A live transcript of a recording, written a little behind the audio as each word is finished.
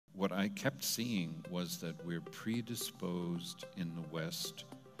what I kept seeing was that we're predisposed in the West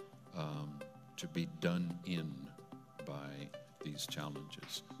to be done in by these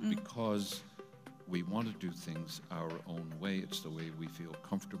challenges because we want to do things our own way. It's the way we feel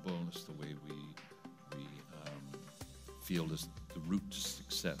comfortable. It's the way we feel is the route to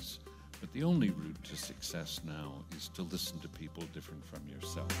success. But the only route to success now is to listen to people different from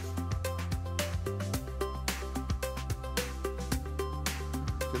yourself.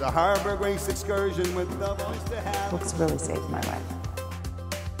 To the Harbor Grace excursion with the most to have. Books really saved my life.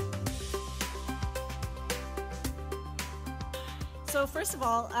 So first of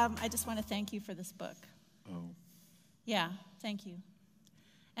all, I just want to thank you for this book. Oh. Yeah, thank you.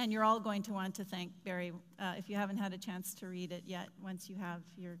 And you're all going to want to thank Barry. If you haven't had a chance to read it yet, once you have,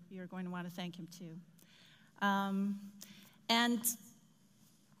 you're going to want to thank him too. And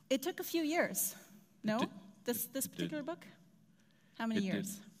it took a few years, no? This particular book? How many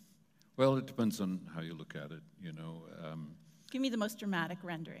years? Well, it depends on how you look at it, you know. Give me the most dramatic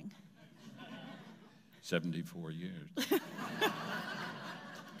rendering. 74 years.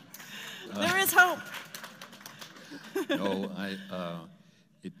 There is hope. No,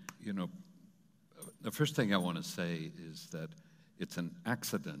 you know, the first thing I want to say is that it's an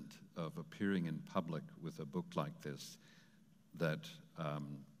accident of appearing in public with a book like this that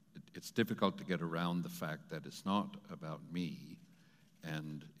it's difficult to get around the fact that it's not about me,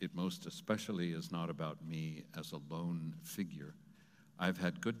 and it most especially is not about me as a lone figure. I've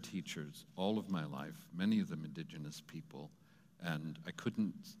had good teachers all of my life, many of them Indigenous people, and I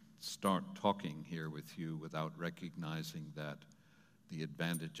couldn't start talking here with you without recognizing that the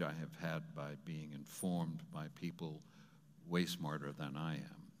advantage I have had by being informed by people way smarter than I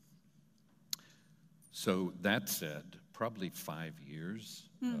am. So that said, probably 5 years,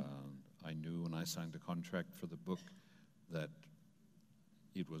 I knew when I signed the contract for the book that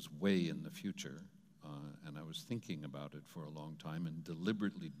it was way in the future, and I was thinking about it for a long time and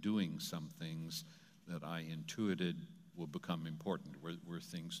deliberately doing some things that I intuited will become important, were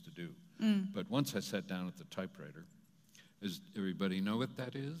things to do. But once I sat down at the typewriter, does everybody know what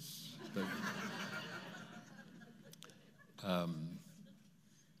that is?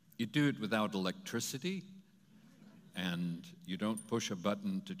 You do it without electricity, and you don't push a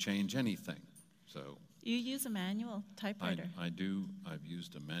button to change anything. So You use a manual typewriter. I do. I've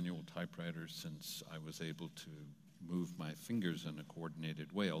used a manual typewriter since I was able to move my fingers in a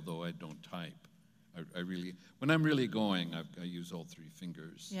coordinated way, although I don't type. I really, when I'm really going, I use all three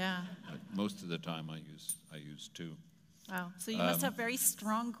fingers. Yeah. Most of the time I use two. Wow. So you must have very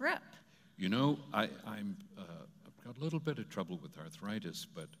strong grip. You know, I've got a little bit of trouble with arthritis,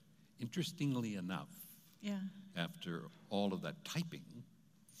 but interestingly enough, after all of that typing,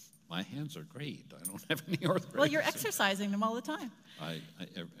 my hands are great. I don't have any arthritis. Well, you're exercising them all the time.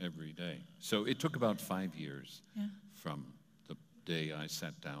 Every day. So it took about 5 years from the day I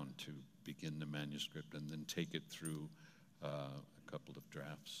sat down to begin the manuscript and then take it through a couple of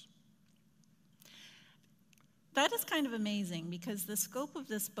drafts. That is kind of amazing because the scope of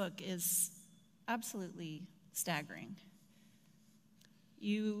this book is absolutely staggering.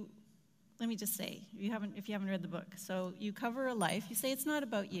 Let me just say, if you haven't read the book, so you cover a life. You say it's not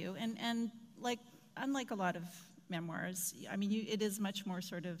about you, and like unlike a lot of memoirs, I mean, it is much more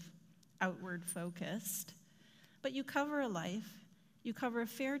sort of outward focused. But you cover a life. You cover a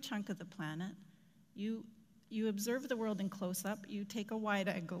fair chunk of the planet. You observe the world in close-up. You take a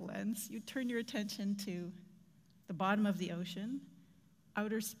wide-angle lens. You turn your attention to the bottom of the ocean,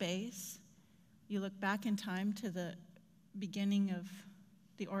 outer space. You look back in time to the beginning of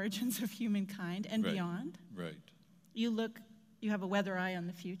the origins of humankind and beyond. Right. You have a weather eye on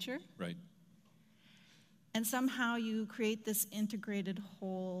the future. Right. And somehow you create this integrated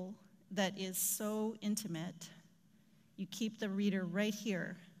whole that is so intimate. You keep the reader right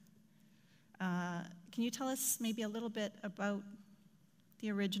here. Can you tell us maybe a little bit about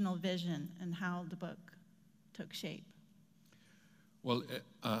the original vision and how the book took shape? Well,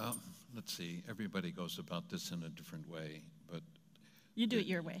 let's see. Everybody goes about this in a different way, but you do it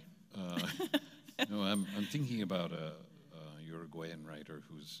your way. No, I'm thinking about a Uruguayan writer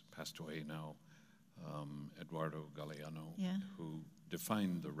who's passed away now, Eduardo Galeano, who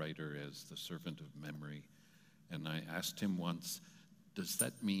defined the writer as the servant of memory. And I asked him once, does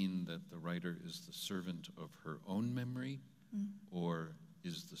that mean that the writer is the servant of her own memory, or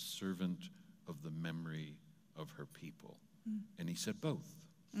is the servant of the memory of her people? And he said both.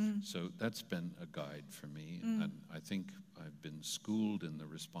 So that's been a guide for me, and I think I've been schooled in the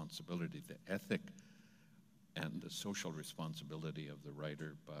responsibility, the ethic, and the social responsibility of the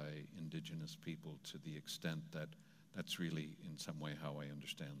writer by Indigenous people to the extent that That's really, in some way, how I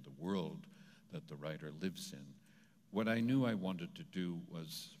understand the world that the writer lives in. What I knew I wanted to do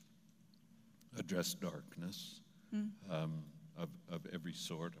was address darkness of every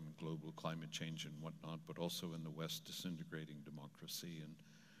sort, I mean, global climate change and whatnot, but also in the West, disintegrating democracy and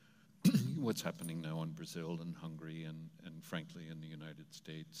what's happening now in Brazil and Hungary and frankly in the United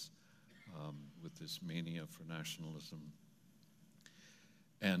States with this mania for nationalism.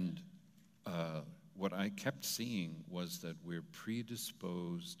 And what I kept seeing was that we're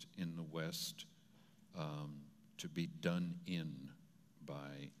predisposed in the West to be done in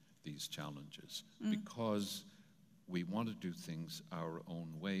by these challenges because we want to do things our own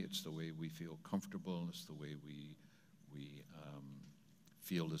way. It's the way we feel comfortable. It's the way we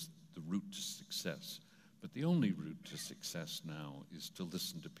feel is the route to success. But the only route to success now is to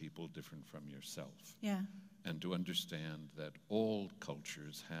listen to people different from yourself. Yeah. And to understand that all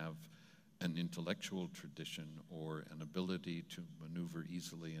cultures have an intellectual tradition or an ability to maneuver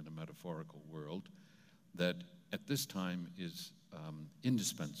easily in a metaphorical world that at this time is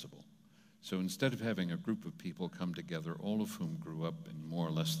indispensable. So instead of having a group of people come together, all of whom grew up in more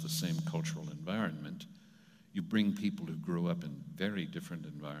or less the same cultural environment, you bring people who grew up in very different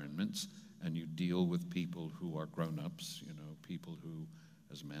environments, and you deal with people who are grown-ups, you know, people who,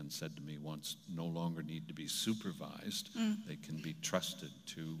 as a man said to me once, no longer need to be supervised. They can be trusted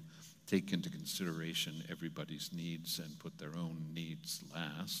to take into consideration everybody's needs and put their own needs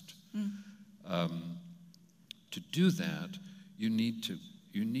last. To do that, you need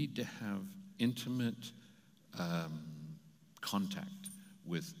to have intimate contact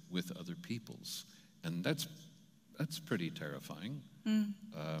with other peoples, and that's pretty terrifying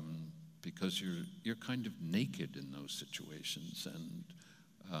because you're kind of naked in those situations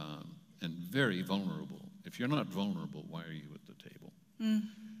and very vulnerable. If you're not vulnerable, why are you at the table?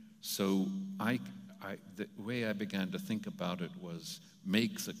 So the way I began to think about it was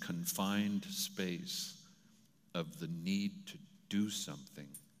make the confined space of the need to do something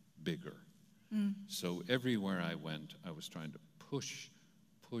bigger. So everywhere I went, I was trying to push,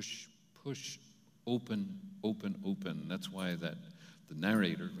 open. That's why the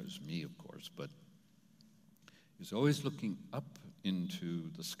narrator was me, of course, but he's always looking up into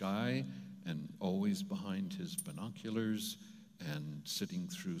the sky and always behind his binoculars and sitting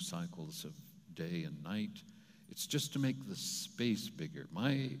through cycles of day and night. It's just to make the space bigger.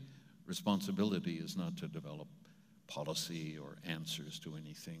 My responsibility is not to develop policy or answers to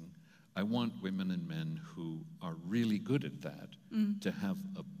anything. I want women and men who are really good at that to have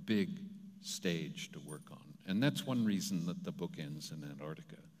a big stage to work on. And that's one reason that the book ends in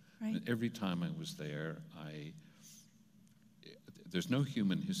Antarctica. Right. And every time I was there, there's no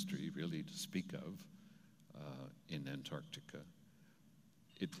human history really to speak of in Antarctica.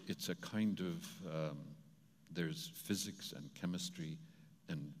 It's a kind of, there's physics and chemistry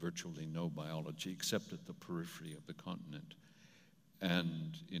and virtually no biology except at the periphery of the continent.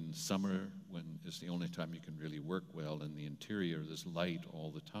 And in summer, when it's the only time you can really work well in the interior, there's light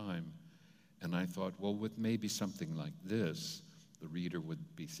all the time. And I thought, well, with maybe something like this, the reader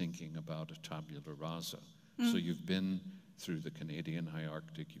would be thinking about a tabula rasa. So you've been through the Canadian high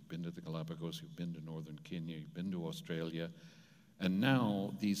Arctic, you've been to the Galapagos, you've been to northern Kenya, you've been to Australia, and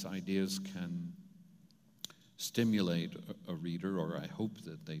now these ideas can stimulate a reader, or I hope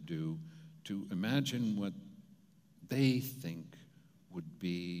that they do, to imagine what they think would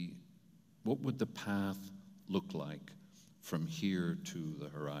be, what would the path look like from here to the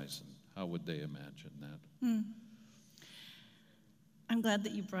horizon? How would they imagine that? I'm glad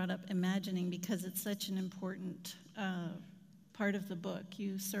that you brought up imagining because it's such an important part of the book.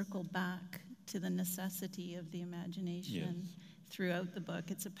 You circle back to the necessity of the imagination throughout the book.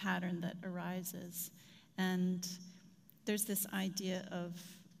 It's a pattern that arises. And there's this idea of,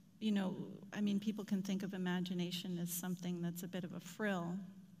 you know, I mean, people can think of imagination as something that's a bit of a frill,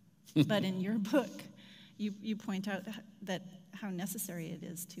 but in your book, you point out that how necessary it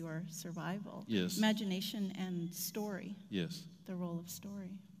is to our survival. Yes. Imagination and story. Yes. The role of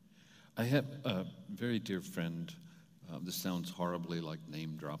story. I have a very dear friend, this sounds horribly like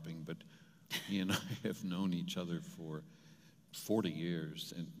name dropping, but he and I have known each other for 40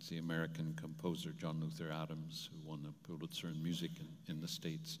 years, and it's the American composer John Luther Adams, who won the Pulitzer in music in the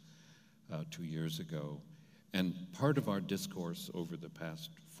States 2 years ago. And part of our discourse over the past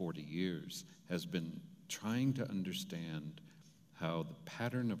 40 years has been trying to understand how the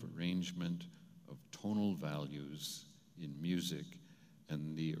pattern of arrangement of tonal values in music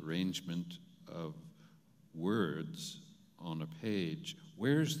and the arrangement of words on a page,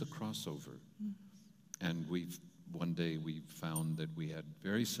 where's the crossover? And one day we found that we had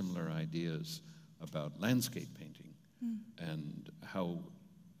very similar ideas about landscape painting. and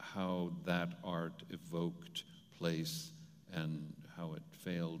how that art evoked place and how it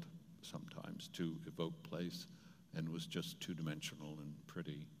failed sometimes to evoke place and was just two-dimensional and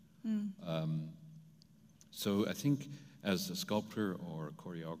pretty. So I think as a sculptor or a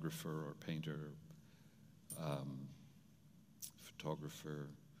choreographer or painter, photographer,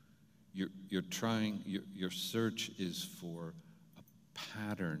 you're trying, your search is for a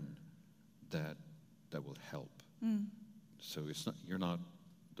pattern that will help. So it's not, you're not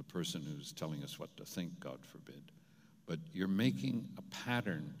the person who's telling us what to think, God forbid, but you're making a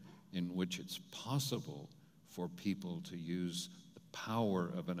pattern in which it's possible for people to use the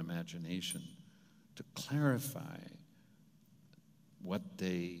power of an imagination to clarify what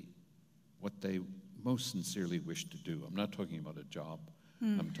they most sincerely wish to do. I'm not talking about a job.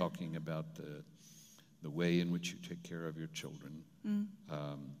 I'm talking about the way in which you take care of your children,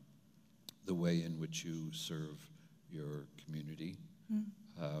 the way in which you serve your community.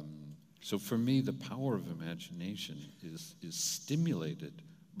 So for me, the power of imagination is stimulated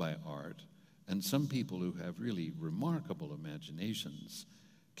by art, and some people who have really remarkable imaginations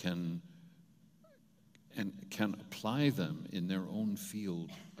can apply them in their own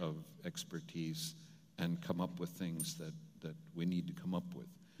field of expertise and come up with things that we need to come up with.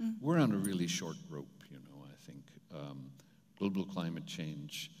 We're on a really short rope, you know, I think. Global climate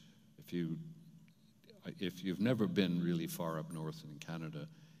change, if you've never been really far up north in Canada,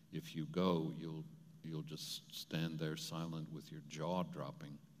 if you go, you'll just stand there silent with your jaw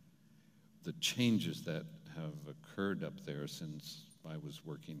dropping. The changes that have occurred up there since I was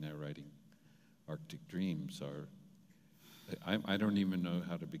working there writing Arctic Dreams I don't even know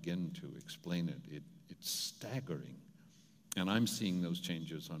how to begin to explain it. It's staggering. And I'm seeing those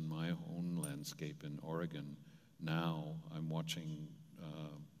changes on my own landscape in Oregon now. I'm watching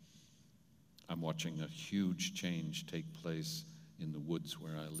a huge change take place in the woods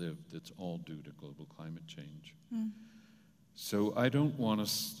where I live. That's all due to global climate change. So I don't want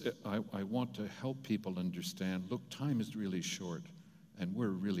to, I want to help people understand, look, time is really short and we're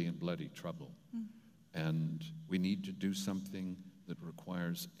really in bloody trouble. And we need to do something that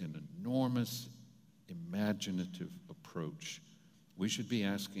requires an enormous imaginative approach. We should be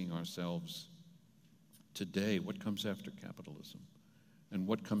asking ourselves today, what comes after capitalism? And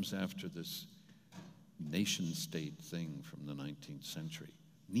what comes after this nation-state thing from the 19th century?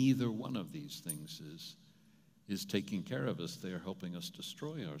 Neither one of these things is taking care of us. They are helping us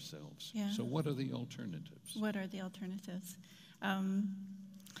destroy ourselves. Yeah. So what are the alternatives? What are the alternatives?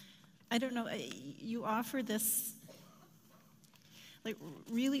 I don't know. You offer this, like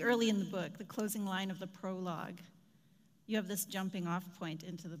really early in the book, the closing line of the prologue, you have this jumping off point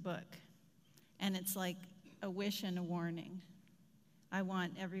into the book. And it's like a wish and a warning. I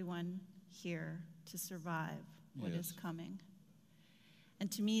want everyone here to survive what is coming.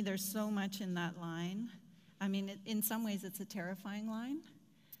 And to me, there's so much in that line. I mean, in some ways, it's a terrifying line.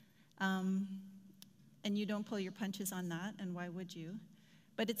 And you don't pull your punches on that, and why would you?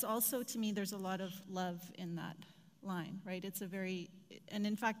 But it's also, to me, there's a lot of love in that line, right? It's a very, and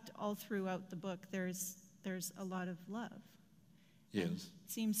in fact, all throughout the book, there's a lot of love. Yes. And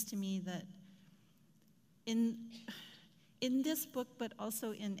it seems to me that in this book, but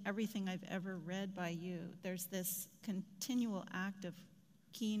also in everything I've ever read by you, there's this continual act of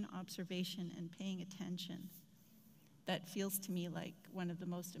keen observation and paying attention that feels to me like one of the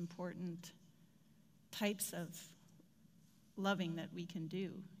most important types of loving that we can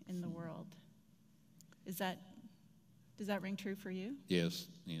do in the world. Does that ring true for you? Yes,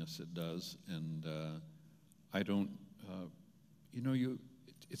 it does. And I don't,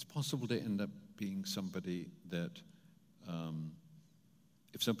 it's possible to end up being somebody that,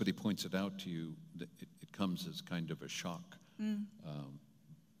 if somebody points it out to you, it comes as kind of a shock.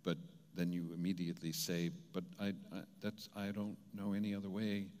 But then you immediately say, but I don't know any other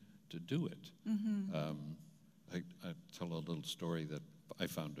way to do it. I tell a little story that I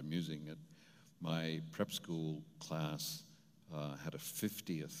found amusing. My prep school class had a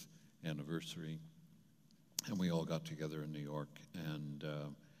 50th anniversary, and we all got together in New York, and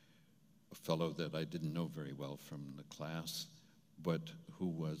a fellow that I didn't know very well from the class, but who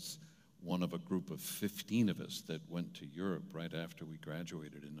was one of a group of 15 of us that went to Europe right after we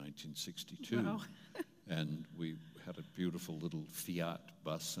graduated in 1962. Wow. And we had a beautiful little Fiat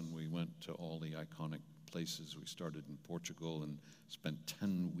bus, and we went to all the iconic places. We started in Portugal and spent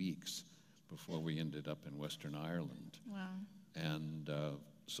 10 weeks before we ended up in Western Ireland. Wow. And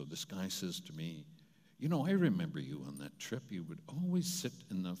so this guy says to me, I remember you on that trip. You would always sit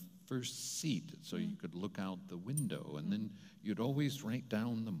in the first seat so you could look out the window, and then you'd always write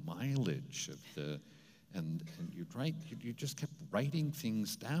down the mileage of the and you'd write, you just kept writing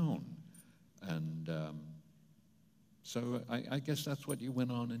things down. And so I guess that's what you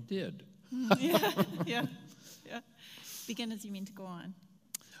went on and did. Yeah. Begin as you mean to go on.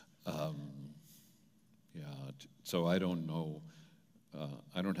 So I don't know,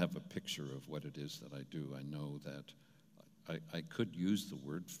 I don't have a picture of what it is that I do. I know that I could use the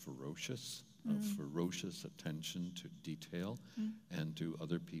word ferocious, ferocious attention to detail and to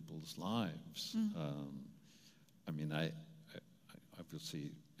other people's lives. I mean, I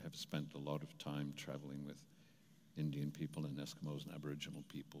obviously have spent a lot of time traveling with Indian people and Eskimos and Aboriginal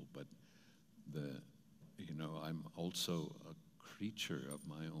people, but I'm also a creature of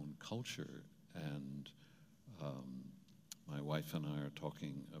my own culture, and my wife and I are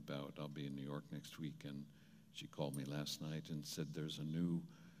talking about, I'll be in New York next week, and she called me last night and said there's a new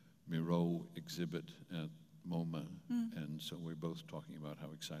Miro exhibit at MoMA, and so we're both talking about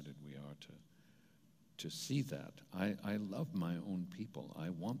how excited we are to see that. I love my own people. I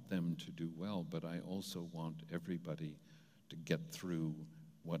want them to do well, but I also want everybody to get through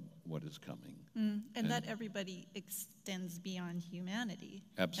what is coming. And that everybody extends beyond humanity.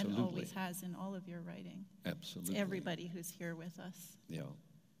 Absolutely. And always has in all of your writing. Absolutely. It's everybody who's here with us. Yeah,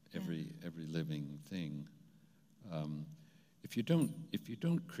 every living thing. If you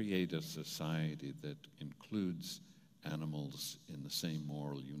don't create a society that includes animals in the same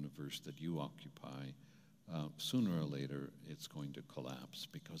moral universe that you occupy, sooner or later it's going to collapse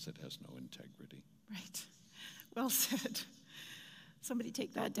because it has no integrity. Right. Well said. Somebody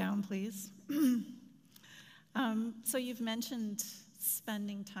take that down, please. So you've mentioned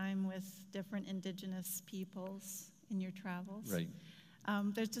spending time with different Indigenous peoples in your travels. Right.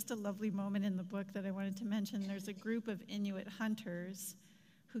 There's just a lovely moment in the book that I wanted to mention. There's a group of Inuit hunters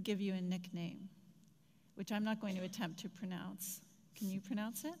who give you a nickname, which I'm not going to attempt to pronounce. Can you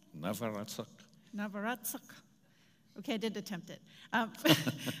pronounce it? Navaratsuk. Navaratsuk. Okay, I did attempt it.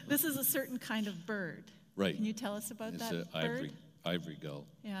 This is a certain kind of bird. Right. Can you tell us about It's that an bird? ivory gull.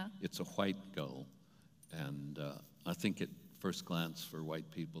 Yeah. It's a white gull, and I think at first glance for white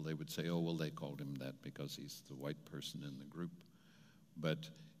people they would say, oh, well, they called him that because he's the white person in the group. But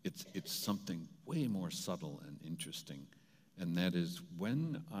it's something way more subtle and interesting, and that is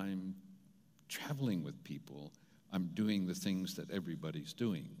when I'm traveling with people, I'm doing the things that everybody's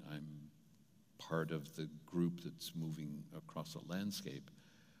doing. I'm part of the group that's moving across a landscape,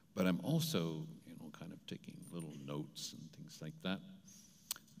 but I'm also, kind of taking little notes and things like that.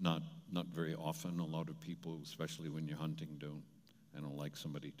 Not very often. A lot of people, especially when you're hunting, I don't like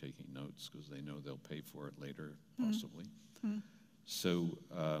somebody taking notes because they know they'll pay for it later, possibly. So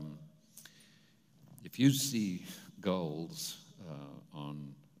if you see gulls I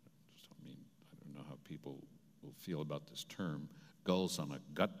don't know how people will feel about this term, gulls on a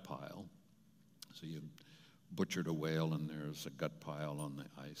gut pile. So you butchered a whale and there's a gut pile on the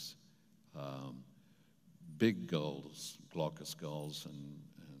ice. Big gulls, glaucous gulls and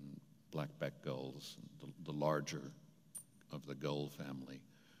blackback gulls, the larger of the gull family,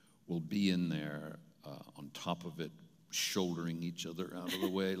 will be in there on top of it, shouldering each other out of the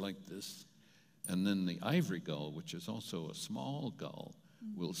way like this. And then the ivory gull, which is also a small gull,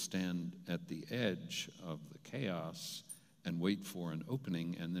 will stand at the edge of the chaos and wait for an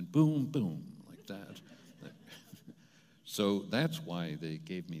opening, and then boom, boom, like that. So that's why they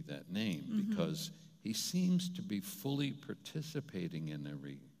gave me that name, because he seems to be fully participating in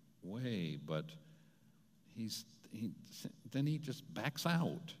every way, but then he just backs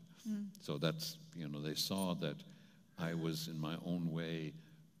out. So that's, they saw that I was in my own way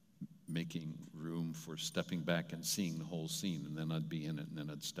making room for stepping back and seeing the whole scene, and then I'd be in it, and then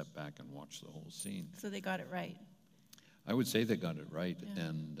I'd step back and watch the whole scene. So they got it right. I would say they got it right, Yeah.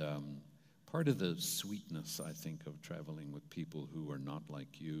 and part of the sweetness, I think, of traveling with people who are not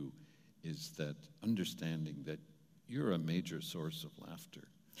like you is that understanding that you're a major source of laughter.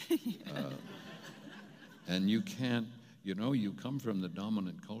 And you can't, you come from the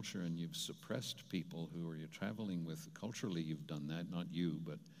dominant culture and you've suppressed people who are you're traveling with. Culturally, you've done that, not you,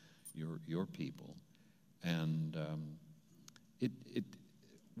 but your people. And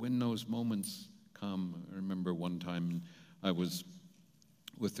when those moments come, I remember one time I was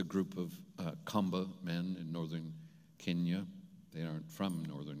with a group of Kamba men in northern Kenya. They aren't from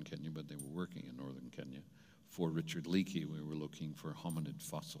northern Kenya, but they were working in northern Kenya. For Richard Leakey, we were looking for hominid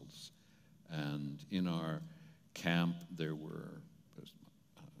fossils. And in our camp, there were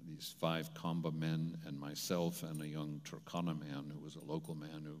these 5 Kamba men and myself and a young Turkana man who was a local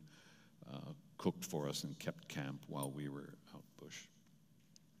man who cooked for us and kept camp while we were out bush.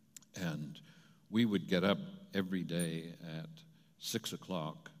 And we would get up every day at 6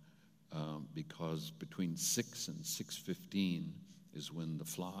 o'clock because between 6 and 6:15 is when the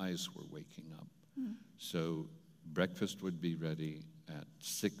flies were waking up. So breakfast would be ready at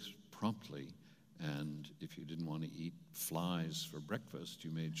 6 promptly, and if you didn't want to eat flies for breakfast,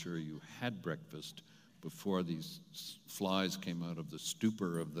 you made sure you had breakfast before these flies came out of the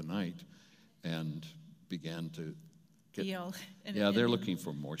stupor of the night and began to get... they're looking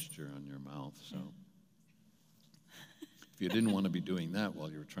for moisture on your mouth, so... Yeah. If you didn't want to be doing that while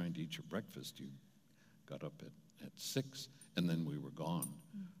you were trying to eat your breakfast, you got up at 6, and then we were gone.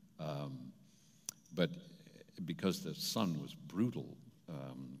 But because the sun was brutal,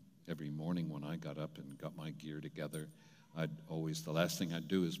 every morning when I got up and got my gear together, the last thing I'd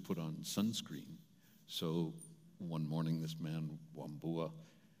do is put on sunscreen. So one morning, this man, Wambua,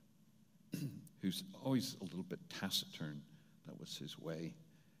 who's always a little bit taciturn, that was his way,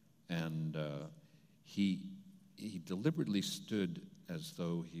 and he deliberately stood as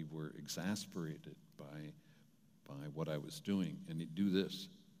though he were exasperated by what I was doing, and he'd do this.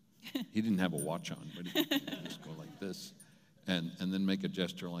 He didn't have a watch on, but he'd just go like this, and then make a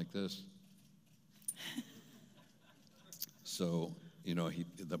gesture like this. So,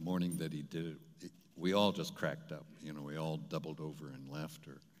 the morning that he did it, we all just cracked up. We all doubled over in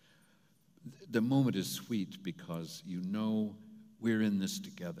laughter. The moment is sweet because we're in this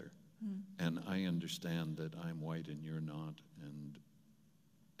together. And I understand that I'm white and you're not,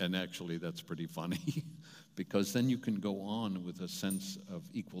 and actually that's pretty funny, because then you can go on with a sense of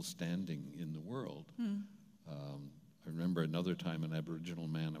equal standing in the world. I remember another time, an Aboriginal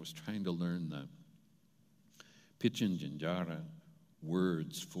man, I was trying to learn the Pidgin Jinjara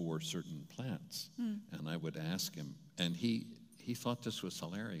words for certain plants, and I would ask him, and he thought this was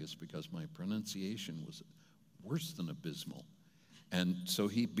hilarious because my pronunciation was worse than abysmal. And so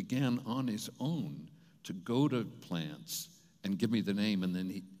he began on his own to go to plants and give me the name, and then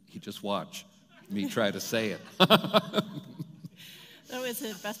he just watched me try to say it. That was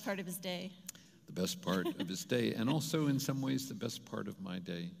the best part of his day. The best part of his day, and also in some ways the best part of my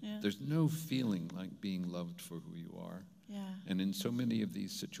day. Yeah. There's no feeling like being loved for who you are. Yeah. And in so many of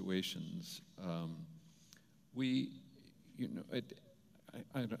these situations, I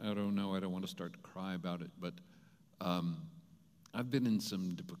don't know, I don't want to start to cry about it, but I've been in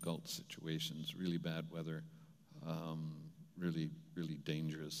some difficult situations, really bad weather, really, really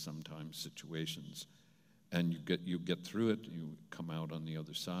dangerous sometimes situations. And you get through it, you come out on the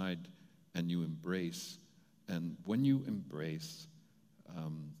other side, and you embrace. And when you embrace,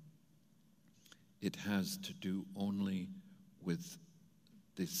 it has to do only with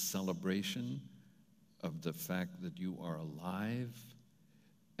the celebration of the fact that you are alive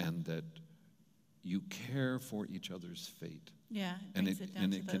and that you care for each other's fate. Yeah, and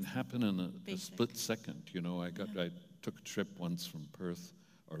it can happen in a split second. I took a trip once from Perth,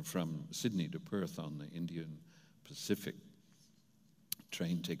 or from Sydney to Perth on the Indian Pacific.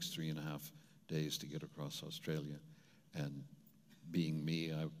 Train takes 3.5 days to get across Australia, and being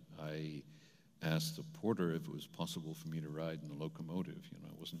me, I asked the porter if it was possible for me to ride in the locomotive.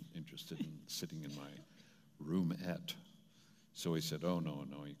 I wasn't interested in sitting in my roomette. So he said, "Oh no,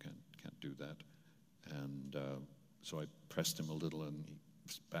 you can't do that." And so I pressed him a little, and he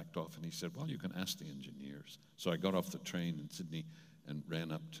backed off, and he said, "Well, you can ask the engineers." So I got off the train in Sydney and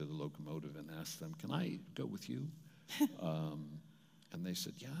ran up to the locomotive and asked them, "Can I go with you?" And they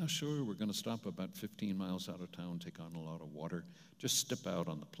said, "Yeah, sure. We're going to stop about 15 miles out of town, take on a lot of water. Just step out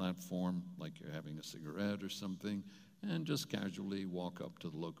on the platform like you're having a cigarette or something, and just casually walk up to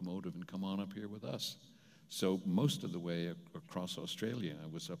the locomotive and come on up here with us." So most of the way across Australia, I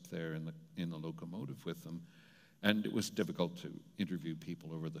was up there in the locomotive with them, and it was difficult to interview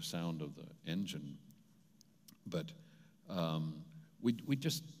people over the sound of the engine. But we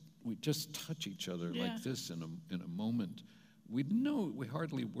just touch each other like this in a moment. We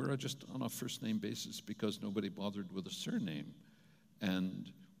hardly were just on a first name basis because nobody bothered with a surname,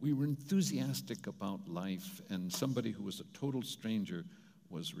 and we were enthusiastic about life. And somebody who was a total stranger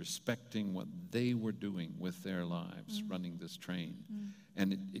was respecting what they were doing with their lives, running this train.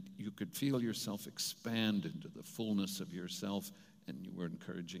 And you could feel yourself expand into the fullness of yourself, and you were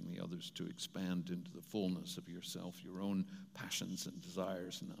encouraging the others to expand into the fullness of yourself, your own passions and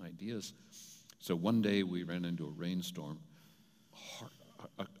desires and ideas. So one day we ran into a rainstorm.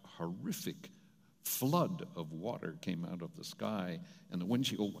 A horrific flood of water came out of the sky, and the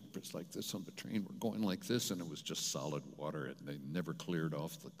windshield wipers like this on the train were going like this, and it was just solid water, and they never cleared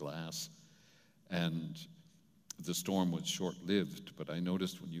off the glass. And the storm was short-lived, but I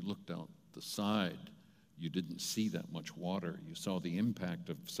noticed when you looked out the side, you didn't see that much water. You saw the impact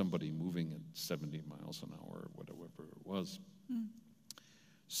of somebody moving at 70 miles an hour or whatever it was.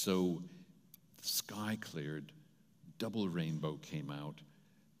 So the sky cleared, double rainbow came out,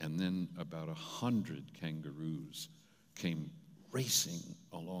 and then about 100 kangaroos came racing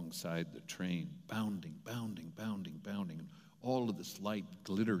alongside the train, bounding, bounding, bounding, bounding, and all of this light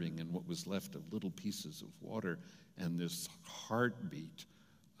glittering in what was left of little pieces of water, and this heartbeat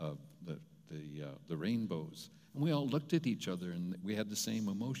of the rainbows. And we all looked at each other, and we had the same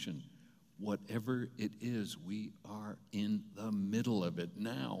emotion. Whatever it is, we are in the middle of it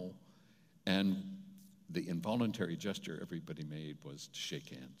now. And the involuntary gesture everybody made was to shake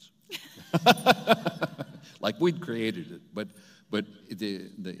hands. Like we'd created it, but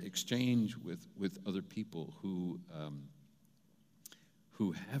the exchange with other people who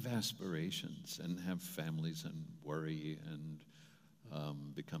have aspirations and have families and worry and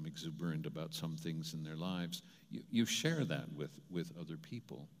become exuberant about some things in their lives, you share that with other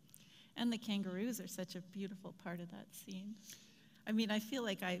people. And the kangaroos are such a beautiful part of that scene. I mean, I feel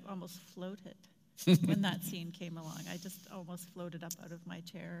like I almost floated when that scene came along. I just almost floated up out of my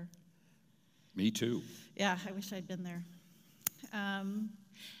chair. Me too. Yeah, I wish I'd been there.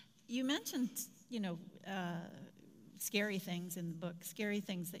 You mentioned, scary things in the book, scary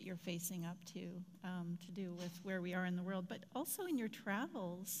things that you're facing up to do with where we are in the world, but also in your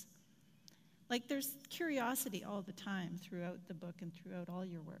travels. Like, there's curiosity all the time throughout the book and throughout all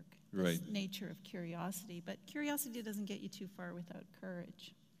your work. Right. This nature of curiosity, but curiosity doesn't get you too far without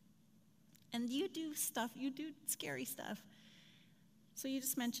courage. And you do scary stuff. So you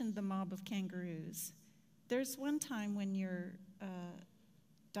just mentioned the mob of kangaroos. There's one time when you're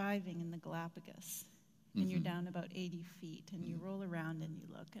diving in the Galapagos, and you're down about 80 feet, and you roll around and you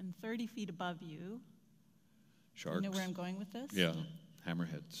look, and 30 feet above you, Sharks. you know where I'm going with this? Yeah,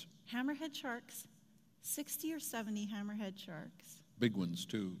 hammerheads. Hammerhead sharks, 60 or 70 hammerhead sharks. Big ones,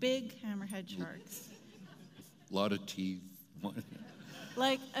 too. Big hammerhead sharks. A lot of teeth.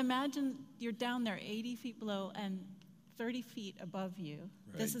 Like, imagine you're down there 80 feet below and 30 feet above you.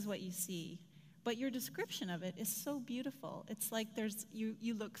 Right. This is what you see. But your description of it is so beautiful. It's like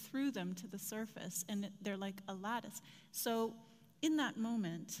you look through them to the surface, and they're like a lattice. So in that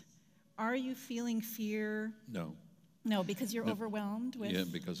moment, are you feeling fear? No. No, because you're overwhelmed with... Yeah,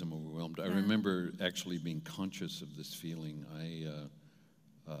 because I'm overwhelmed. I remember actually being conscious of this feeling.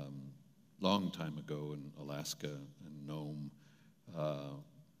 Long time ago in Alaska and Nome,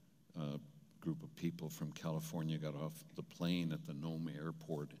 a group of people from California got off the plane at the Nome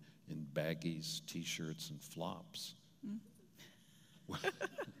airport in baggies, T-shirts, and flops.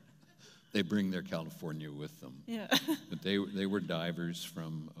 They bring their California with them. Yeah. But they were divers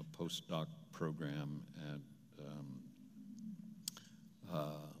from a postdoc program at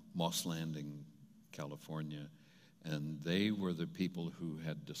Moss Landing, California, and they were the people who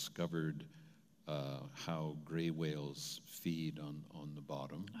had discovered how gray whales feed on the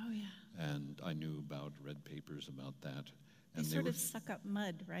bottom. Oh, yeah. And I knew about red papers about that. They sort of suck up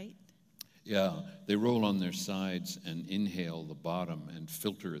mud, right? Yeah, they roll on their sides and inhale the bottom and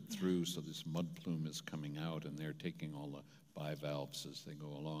filter it through, so this mud plume is coming out, and they're taking all the bivalves as they go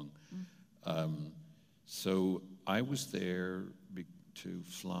along. So I was there to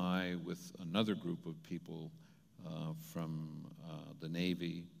fly with another group of people from the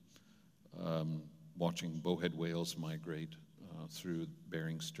Navy, watching bowhead whales migrate through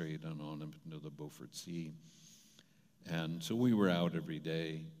Bering Strait and on into the Beaufort Sea. And so we were out every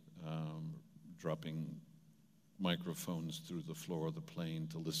day, dropping microphones through the floor of the plane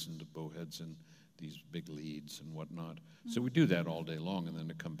to listen to bowheads and these big leads and whatnot. So we do that all day long, and then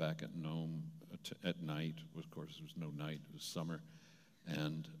to come back at Nome at night. Of course, there was no night, it was summer.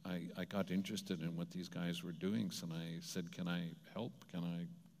 And I got interested in what these guys were doing, so I said, can I help? Can I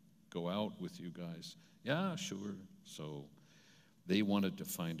go out with you guys? Yeah, sure. So they wanted to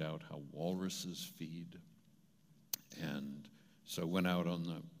find out how walruses feed. And so I went out on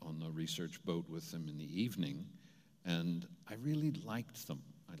the research boat with them in the evening, and I really liked them.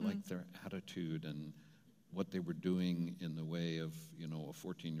 I liked their attitude and what they were doing in the way of, a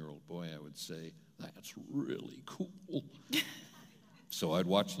 14-year-old boy, I would say, that's really cool. So I'd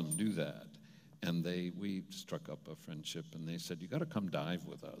watch them do that. And we struck up a friendship, and they said, you got to come dive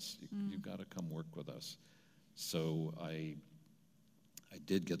with us. You got to come work with us. So I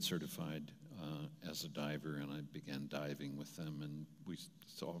did get certified as a diver, and I began diving with them, and we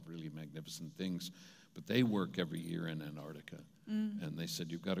saw really magnificent things. But they work every year in Antarctica, and they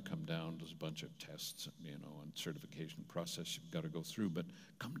said, you've got to come down. There's a bunch of tests, and certification process you've got to go through, but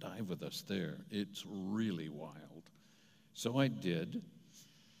come dive with us there. It's really wild. So I did,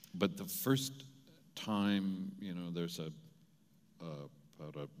 but the first time, there's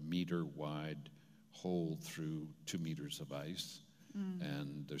about a meter wide hole through 2 meters of ice,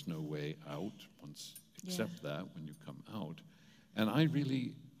 and there's no way out once, except that when you come out. And I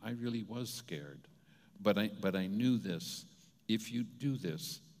really was scared. But I knew this. If you do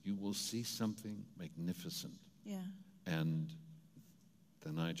this, you will see something magnificent. Yeah. And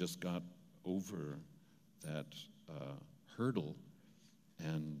then I just got over that hurdle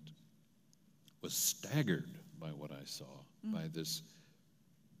and was staggered by what I saw, by this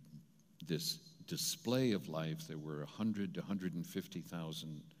display of life. There were 100 to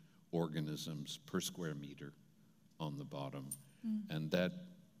 150,000 organisms per square meter on the bottom. And that,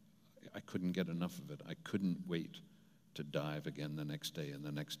 I couldn't get enough of it. I couldn't wait to dive again the next day and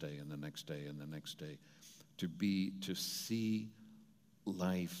the next day and the next day and the next day. To see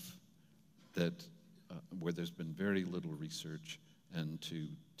life that where there's been very little research, and to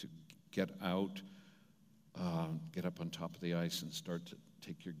get out, get up on top of the ice and start to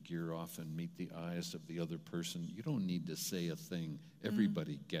take your gear off and meet the eyes of the other person. You don't need to say a thing.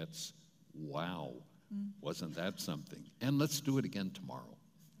 Everybody gets, wow, wasn't that something? And let's do it again tomorrow.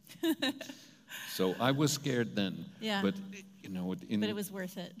 So I was scared then, but you know, but it was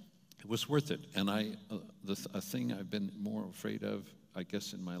worth it. It was worth it. And a thing I've been more afraid of, I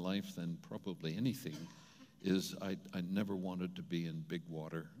guess, in my life than probably anything, is I never wanted to be in big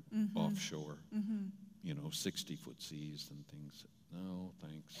water offshore, you know, 60-foot seas and things. No,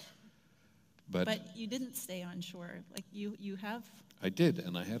 thanks. But you didn't stay on shore. Like you have. I did,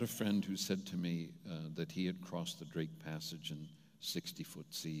 and I had a friend who said to me that he had crossed the Drake Passage in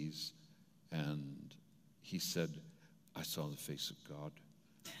 60-foot seas, and he said, I saw the face of God.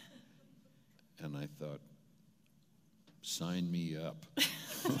 And I thought, sign me up.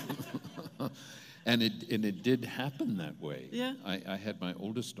 And it did happen that way. Yeah. I had my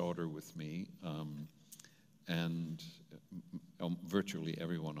oldest daughter with me, and virtually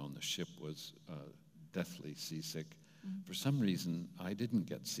everyone on the ship was deathly seasick. For some reason, I didn't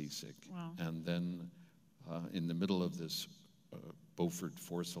get seasick. Wow. And then in the middle of this Beaufort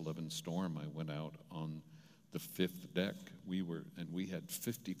Force 11 storm, I went out on the 5th deck. We had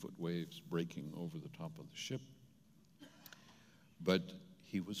 50-foot waves breaking over the top of the ship. But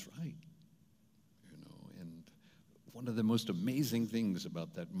he was right, you know. And one of the most amazing things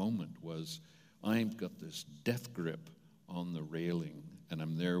about that moment was I've got this death grip on the railing, and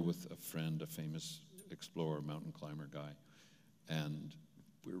I'm there with a friend, a famous explorer, mountain climber guy, and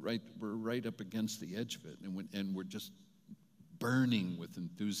we're right up against the edge of it, and we're just burning with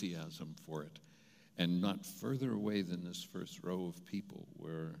enthusiasm for it. And not further away than this first row of people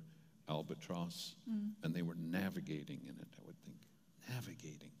were albatross, and they were navigating in it. I would think,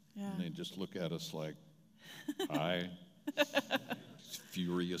 navigating. Yeah. And they'd just look at us like, hi.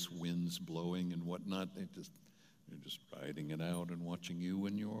 Furious winds blowing and whatnot. They're just riding it out and watching you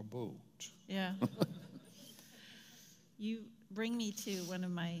in your boat. Yeah. You bring me to one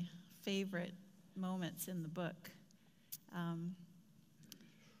of my favorite moments in the book.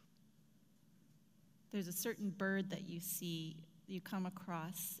 There's a certain bird that you come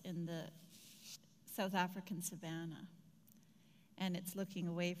across in the South African savannah, and it's looking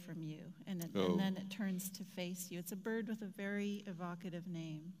away from you, and then it turns to face you. It's a bird with a very evocative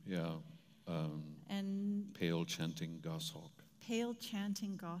name. Yeah, and pale chanting goshawk. Pale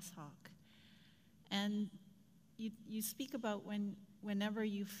chanting goshawk. And you speak about whenever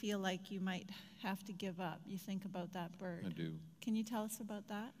you feel like you might have to give up, you think about that bird. I do. Can you tell us about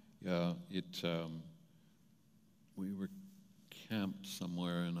that? Yeah, we were camped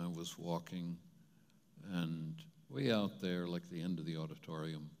somewhere, and I was walking, and way out there, like the end of the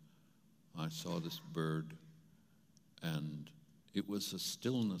auditorium, I saw this bird, and it was a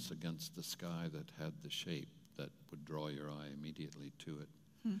stillness against the sky that had the shape that would draw your eye immediately to it.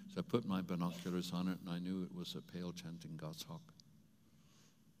 So I put my binoculars on it, and I knew it was a pale chanting goshawk.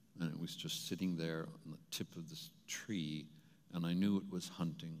 And it was just sitting there on the tip of this tree, and I knew it was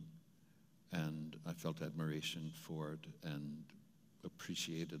hunting, and I felt admiration for it and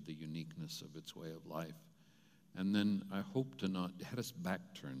appreciated the uniqueness of its way of life. And then I hoped to not, it had its back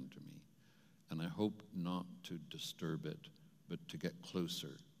turned to me, and I hoped not to disturb it, but to get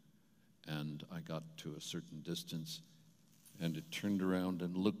closer. And I got to a certain distance, and it turned around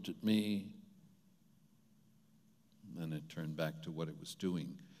and looked at me, and then it turned back to what it was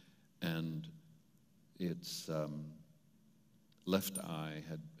doing. And its left eye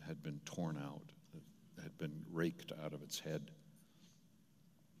had been torn out, had been raked out of its head.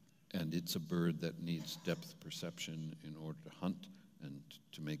 And it's a bird that needs depth perception in order to hunt and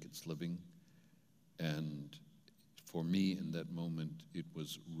to make its living. And for me, in that moment, it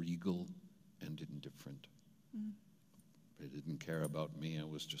was regal and indifferent. It didn't care about me. I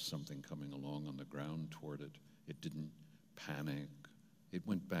was just something coming along on the ground toward it. It didn't panic It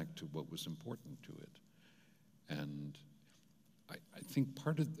went back to what was important to it. And I think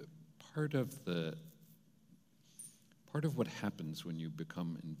part of what happens when you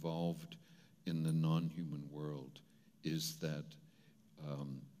become involved in the non-human world is that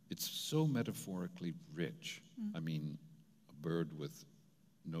it's so metaphorically rich. I mean, a bird with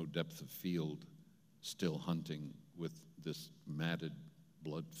no depth of field still hunting with this matted,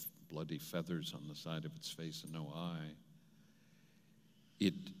 bloody feathers on the side of its face and no eye.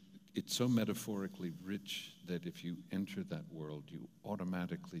 It's so metaphorically rich that if you enter that world, you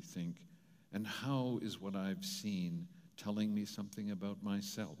automatically think, and how is what I've seen telling me something about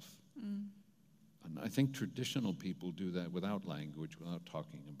myself? And I think traditional people do that without language, without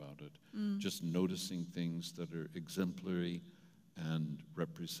talking about it, just noticing things that are exemplary and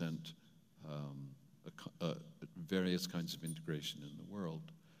represent various kinds of integration in the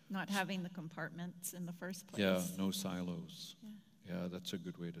world. Not having the compartments in the first place. Yeah, no silos. Yeah, that's a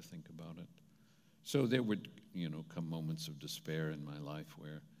good way to think about it. So there would, come moments of despair in my life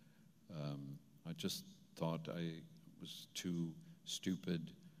where I just thought I was too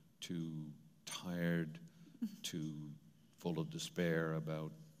stupid, too tired, too full of despair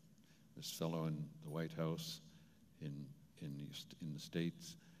about this fellow in the White House in the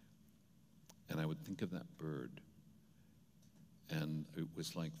States. And I would think of that bird. And it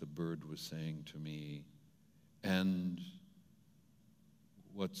was like the bird was saying to me, and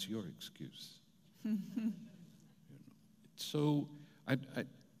what's your excuse? So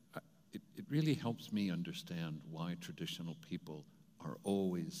it really helps me understand why traditional people are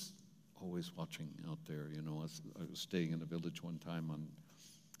always watching out there. I was staying in a village one time on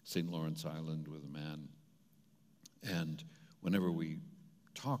St. Lawrence Island with a man, and whenever we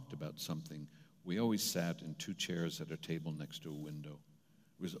talked about something, we always sat in two chairs at a table next to a window.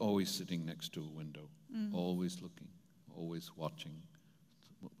 It was always sitting next to a window, always looking, always watching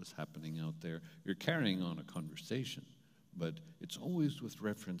what was happening out there. You're carrying on a conversation, but it's always with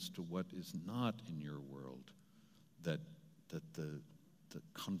reference to what is not in your world that the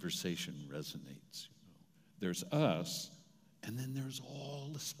conversation resonates. There's us, and then there's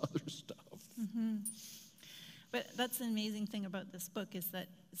all this other stuff. But that's the amazing thing about this book, is that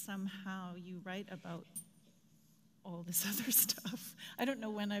somehow you write about all this other stuff. I don't know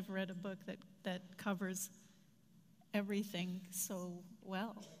when I've read a book that covers everything so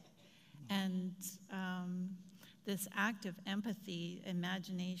well. And this act of empathy,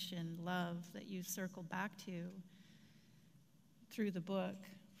 imagination, love that you circle back to through the book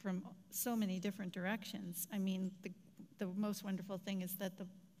from so many different directions. I mean, the most wonderful thing is that the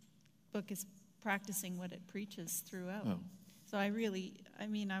book is practicing what it preaches throughout. Oh. So I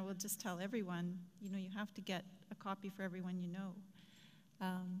will just tell everyone, you have to get a copy for everyone you know.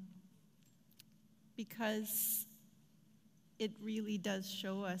 Because it really does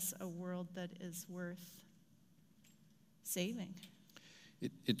show us a world that is worth saving.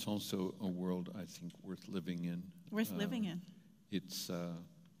 It's also a world, I think, worth living in. Worth living in. It's,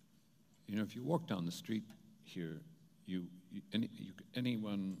 if you walk down the street here,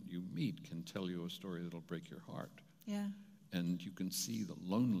 anyone you meet can tell you a story that'll break your heart. Yeah. And you can see the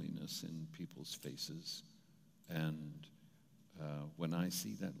loneliness in people's faces. And when I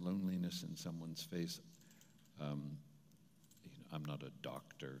see that loneliness in someone's face, I'm not a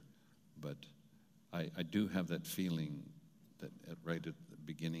doctor, but I do have that feeling that right at the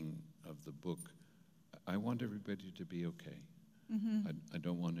beginning of the book, I want everybody to be okay. I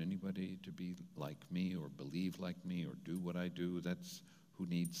don't want anybody to be like me or believe like me or do what I do. That's who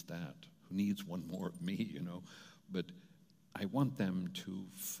needs that? Who needs one more of me, But I want them to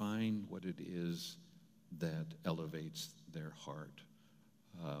find what it is that elevates their heart,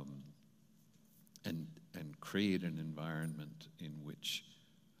 and create an environment in which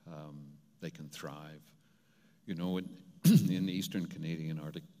they can thrive. In the Eastern Canadian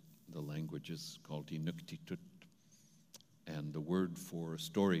Arctic, the language is called Inuktitut, and the word for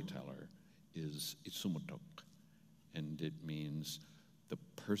storyteller is Isumutok, and it means the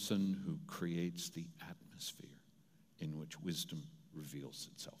person who creates the atmosphere in which wisdom reveals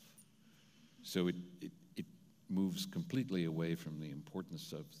itself. So it moves completely away from the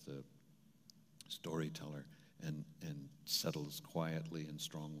importance of the storyteller and settles quietly and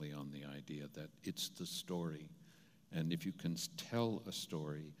strongly on the idea that it's the story. And if you can tell a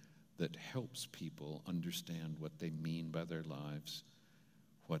story that helps people understand what they mean by their lives,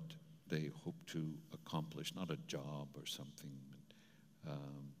 what they hope to accomplish, not a job or something.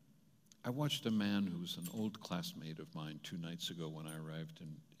 I watched a man who's an old classmate of mine 2 nights ago when I arrived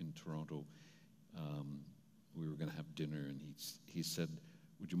in Toronto. We were going to have dinner, and he said,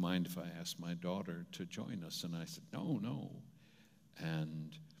 "Would you mind if I asked my daughter to join us?" And I said, No.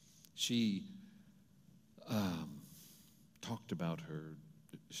 And she talked about her,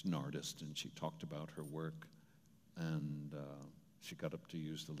 she's an artist, and she talked about her work, and she got up to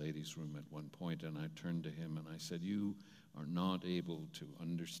use the ladies' room at one point, and I turned to him and I said, "You are not able to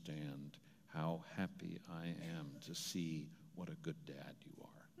understand how happy I am to see what a good dad you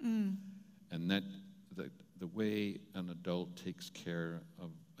are." And that the way an adult takes care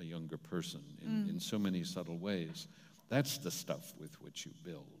of a younger person in so many subtle ways, that's the stuff with which you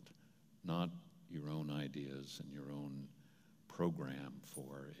build, not your own ideas and your own program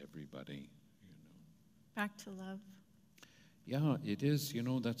for everybody, you know. Back to love. Yeah, it is. You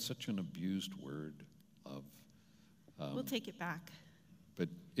know, that's such an abused word, love. We'll take it back. But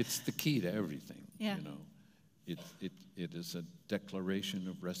it's the key to everything, Yeah. you know. It is a declaration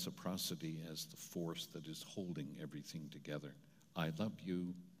of reciprocity as the force that is holding everything together. I love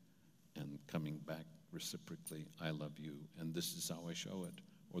you, and coming back reciprocally, I love you, and this is how I show it,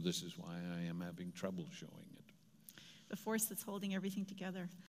 or this is why I am having trouble showing it. The force that's holding everything together.